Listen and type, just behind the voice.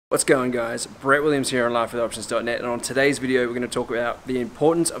What's going, guys? Brett Williams here on LifeWithOptions.net, and on today's video we're going to talk about the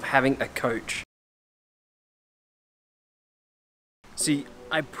importance of having a coach. See,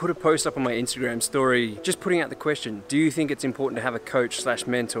 I put a post up on my Instagram story just putting out the question, do you think it's important to have a coach /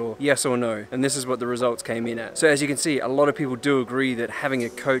 mentor, yes or no? And this is what the results came in at. So as you can see, a lot of people do agree that having a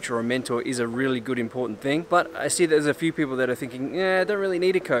coach or a mentor is a really good important thing, but I see there's a few people that are thinking, yeah, I don't really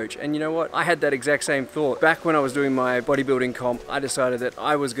need a coach. And you know what? I had that exact same thought. Back when I was doing my bodybuilding comp, I decided that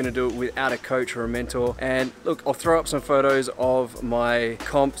I was going to do it without a coach or a mentor. And look, I'll throw up some photos of my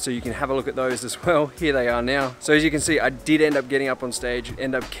comp so you can have a look at those as well. Here they are now. So as you can see, I did end up getting up on stage,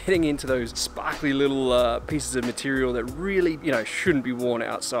 end up getting into those sparkly little pieces of material that really, shouldn't be worn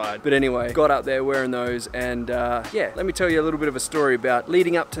outside. But anyway, got up there wearing those, and yeah, let me tell you a little bit of a story about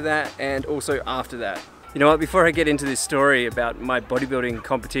leading up to that and also after that. You know what, before I get into this story about my bodybuilding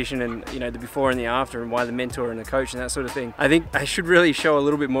competition and the before and the after and why the mentor and the coach and that sort of thing, I think I should really show a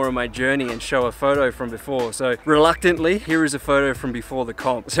little bit more of my journey and show a photo from before. So reluctantly, here is a photo from before the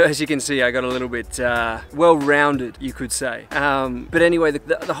comp. So as you can see, I got a little bit well-rounded, you could say. But anyway,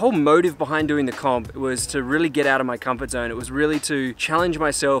 the whole motive behind doing the comp was to really get out of my comfort zone. It was really to challenge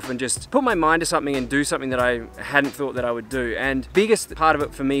myself and just put my mind to something and do something that I hadn't thought that I would do. And biggest part of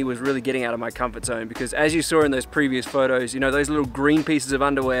it for me was really getting out of my comfort zone, because as you saw in those previous photos, those little green pieces of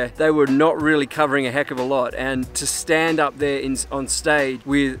underwear, they were not really covering a heck of a lot. And to stand up there on stage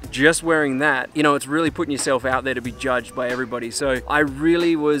with just wearing that, it's really putting yourself out there to be judged by everybody. So I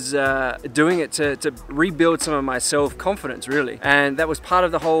really was doing it to rebuild some of my self-confidence, really. And that was part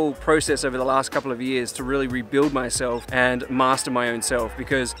of the whole process over the last couple of years, to really rebuild myself and master my own self,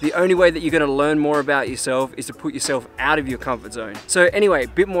 because the only way that you're going to learn more about yourself is to put yourself out of your comfort zone. So anyway, a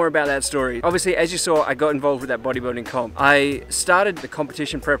bit more about that story. Obviously, as you saw, I got involved with that bodybuilding comp. I started the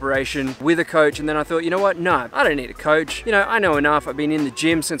competition preparation with a coach, and then I thought, you know what, no, I don't need a coach. I know enough. I've been in the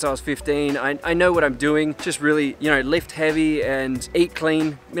gym since I was 15. I know what I'm doing. Just really, lift heavy and eat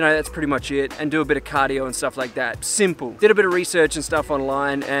clean. That's pretty much it. And do a bit of cardio and stuff like that. Simple. Did a bit of research and stuff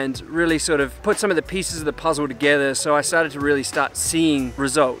online and really sort of put some of the pieces of the puzzle together. So I started to really start seeing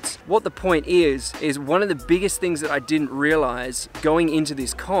results. What the point is one of the biggest things that I didn't realize going into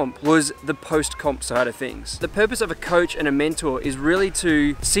this comp was the post-comp side of things. The purpose of a coach and a mentor is really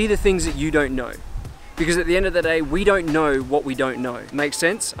to see the things that you don't know. Because at the end of the day, we don't know what we don't know. Makes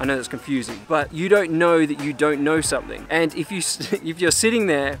sense? I know that's confusing, but you don't know that you don't know something. And if you're sitting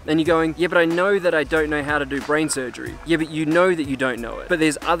there and you're going, yeah, but I know that I don't know how to do brain surgery. Yeah, but you know that you don't know it. But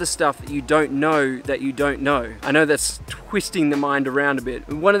there's other stuff that you don't know that you don't know. I know that's twisting the mind around a bit.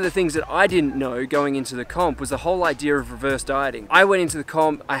 One of the things that I didn't know going into the comp was the whole idea of reverse dieting. I went into the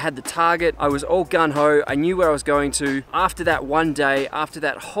comp, I had the target, I was all gung-ho, I knew where I was going to. After that one day, after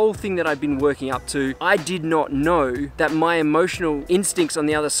that whole thing that I'd been working up to, I did not know that my emotional instincts on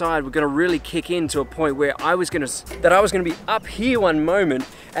the other side were going to really kick in to a point where I was going to be up here one moment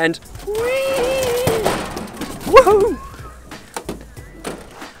and woohoo!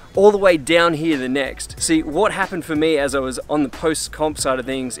 All the way down here the next. See, what happened for me as I was on the post-comp side of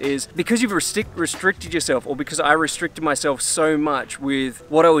things is, because you've restricted yourself, or because I restricted myself so much with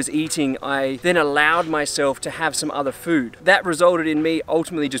what I was eating, I then allowed myself to have some other food. That resulted in me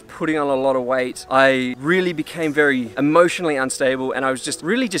ultimately just putting on a lot of weight. I really became very emotionally unstable, and I was just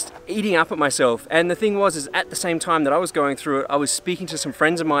really eating up at myself. And the thing was, is at the same time that I was going through it, I was speaking to some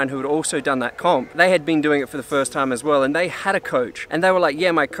friends of mine who had also done that comp. They had been doing it for the first time as well, and they had a coach. And they were like,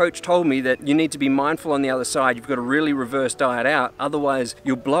 yeah, my coach told me that you need to be mindful on the other side. You've got to really reverse diet out, otherwise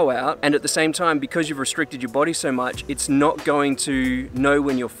you'll blow out. And at the same time, because you've restricted your body so much, it's not going to know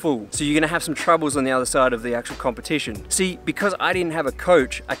when you're full. So you're going to have some troubles on the other side of the actual competition. See, because I didn't have a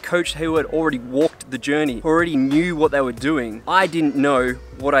coach who had already walked the journey, who already knew what they were doing, I didn't know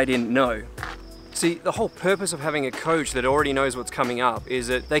what I didn't know. See, the whole purpose of having a coach that already knows what's coming up is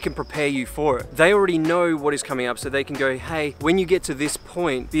that they can prepare you for it. They already know what is coming up, so they can go, hey, when you get to this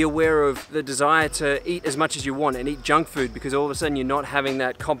point, be aware of the desire to eat as much as you want and eat junk food, because all of a sudden you're not having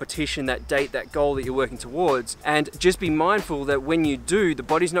that competition, that date, that goal that you're working towards. And just be mindful that when you do, the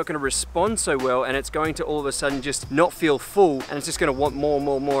body's not going to respond so well, and it's going to all of a sudden just not feel full, and it's just going to want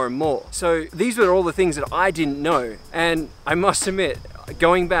more and more. So these were all the things that I didn't know. And I must admit,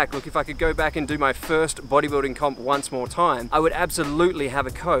 going back, look, if I could go back and do my first bodybuilding comp once more time, I would absolutely have a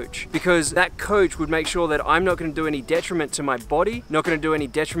coach, because that coach would make sure that I'm not going to do any detriment to my body, not going to do any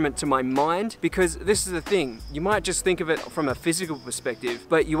detriment to my mind, because this is the thing, you might just think of it from a physical perspective,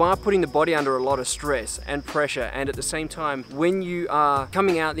 but you are putting the body under a lot of stress and pressure. And at the same time, when you are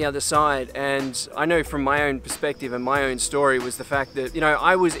coming out the other side, and I know from my own perspective and my own story was the fact that,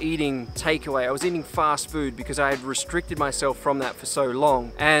 I was eating takeaway, I was eating fast food because I had restricted myself from that for so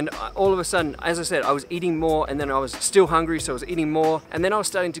long. And all of a sudden, as I said, I was eating more, and then I was still hungry, so I was eating more. And then I was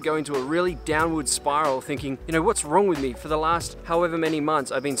starting to go into a really downward spiral, thinking, you know, what's wrong with me? For the last however many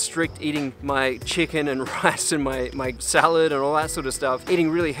months, I've been strict eating my chicken and rice and my salad and all that sort of stuff, eating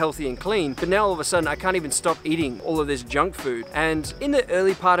really healthy and clean. But now all of a sudden, I can't even stop eating all of this junk food. And in the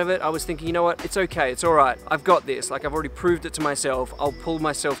early part of it, I was thinking, you know what? It's okay. It's all right. I've got this. Like, I've already proved it to myself. I'll pull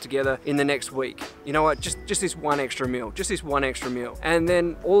myself together in the next week. You know what? Just this one extra meal. Just this one extra meal. And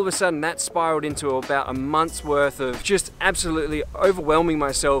then all of a sudden, that spiraled into about a month's worth of just absolutely overwhelming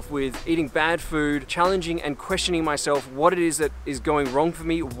myself with eating bad food, challenging and questioning myself what it is that is going wrong for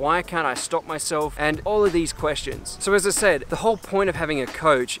me. Why can't I stop myself? And all of these questions. So as I said, the whole point of having a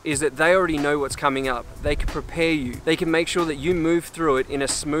coach is that they already know what's coming up. They can prepare you. They can make sure that you move through it in a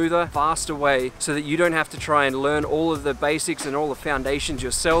smoother, faster way so that you don't have to try and learn all of the basics and all the foundations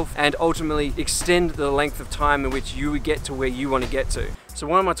yourself, and ultimately extend the length of time in which you would get to where you want to get to. So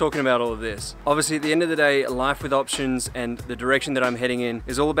why am I talking about all of this? Obviously, at the end of the day, life with options and the direction that I'm heading in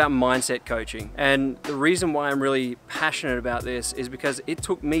is all about mindset coaching. And the reason why I'm really passionate about this is because it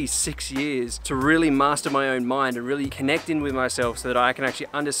took me 6 years to really master my own mind and really connect in with myself so that I can actually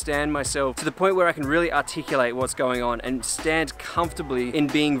understand myself to the point where I can really articulate what's going on and stand comfortably in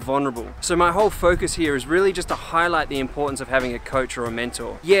being vulnerable. So my whole focus here is really just to highlight the importance of having a coach or a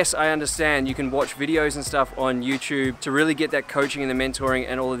mentor. Yes, I understand you can watch videos and stuff on YouTube to really get that coaching and the mentoring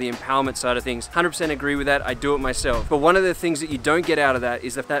and all of the empowerment side of things. 100% agree with that. I do it myself. But one of the things that you don't get out of that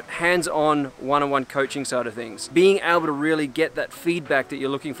is that hands-on one-on-one coaching side of things. Being able to really get that feedback that you're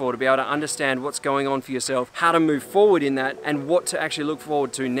looking for, to be able to understand what's going on for yourself, how to move forward in that, and what to actually look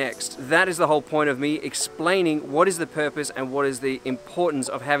forward to next. That is the whole point of me explaining what is the purpose and what is the importance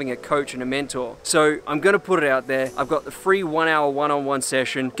of having a coach and a mentor. So I'm going to put it out there. I've got the free 1-hour one-on-one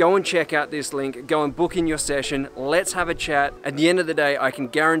session. Go and check out this link. Go and book in your session. Let's have a chat. At the end of the day, I can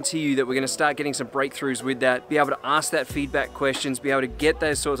guarantee you that we're going to start getting some breakthroughs with that, be able to ask that feedback questions, be able to get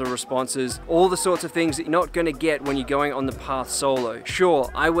those sorts of responses, all the sorts of things that you're not going to get when you're going on the path solo.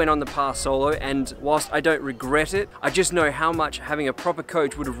 Sure, I went on the path solo, and whilst I don't regret it, I just know how much having a proper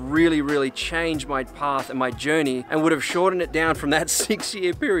coach would have really changed my path and my journey, and would have shortened it down from that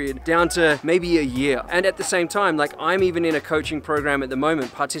 6-year period down to maybe a year. And at the same time, like, I'm even in a coaching program at the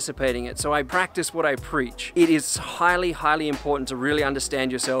moment participating in it, so I practice what I preach. It is highly important to really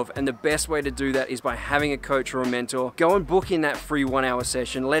understand yourself, and the best way to do that is by having a coach or a mentor. Go and book in that free 1-hour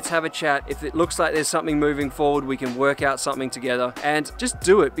session. Let's have a chat. If it looks like there's something moving forward, we can work out something together, and just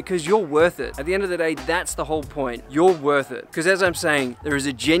do it because you're worth it. At the end of the day, that's the whole point. You're worth it. Because as I'm saying, there is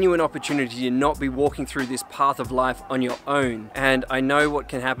a genuine opportunity to not be walking through this path of life on your own. And I know what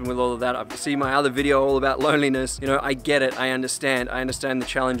can happen with all of that. I've seen my other video all about loneliness. You know, I get it. I understand the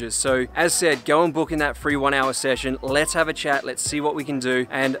challenges. So as said, go and book in that free 1-hour session. Let's have a chat. Let's see what we can do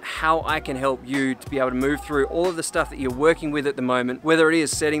and how I can help you to be able to move through all of the stuff that you're working with at the moment, whether it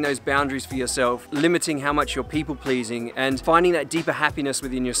is setting those boundaries for yourself, limiting how much you're people pleasing, and finding that deeper happiness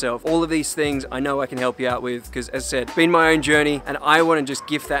within yourself. All of these things I know I can help you out with, because as I said, it's been my own journey, and I want to just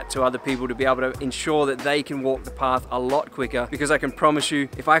gift that to other people to be able to ensure that they can walk the path a lot quicker, because I can promise you,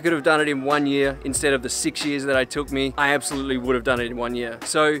 if I could have done it in 1 year instead of the 6 years that it took me, I absolutely would have done it in 1 year.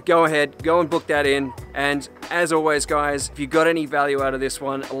 So go ahead, go and book that in, and as always guys, if you got any value out of this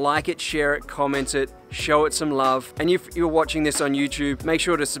one, like it, share it, comment it, show it some love. And if you're watching this on YouTube, make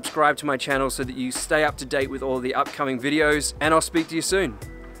sure to subscribe to my channel so that you stay up to date with all the upcoming videos, and I'll speak to you soon.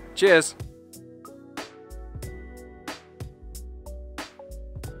 Cheers.